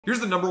Here's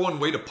the #1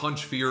 way to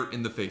punch fear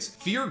in the face.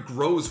 Fear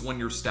grows when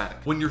you're static,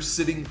 when you're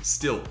sitting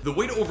still. The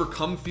way to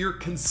overcome fear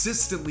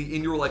consistently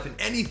in your life and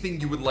anything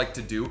you would like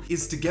to do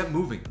is to get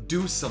moving.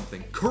 Do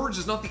something. Courage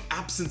is not the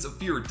absence of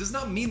fear. It does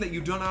not mean that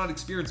you do not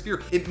experience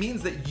fear. It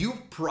means that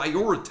you've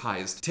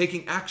prioritized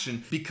taking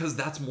action because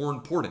that's more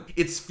important.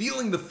 It's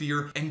feeling the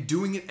fear and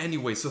doing it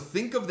anyway. So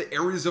think of the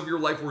areas of your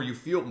life where you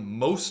feel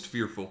most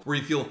fearful, where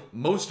you feel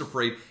most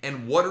afraid,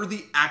 and what are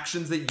the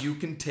actions that you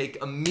can take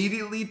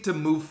immediately to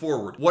move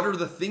forward? What are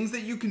the things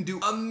that you can do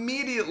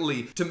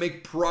immediately to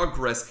make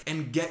progress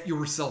and get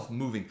yourself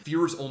moving?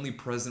 Fear is only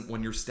present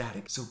when you're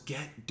static, so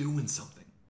get doing something.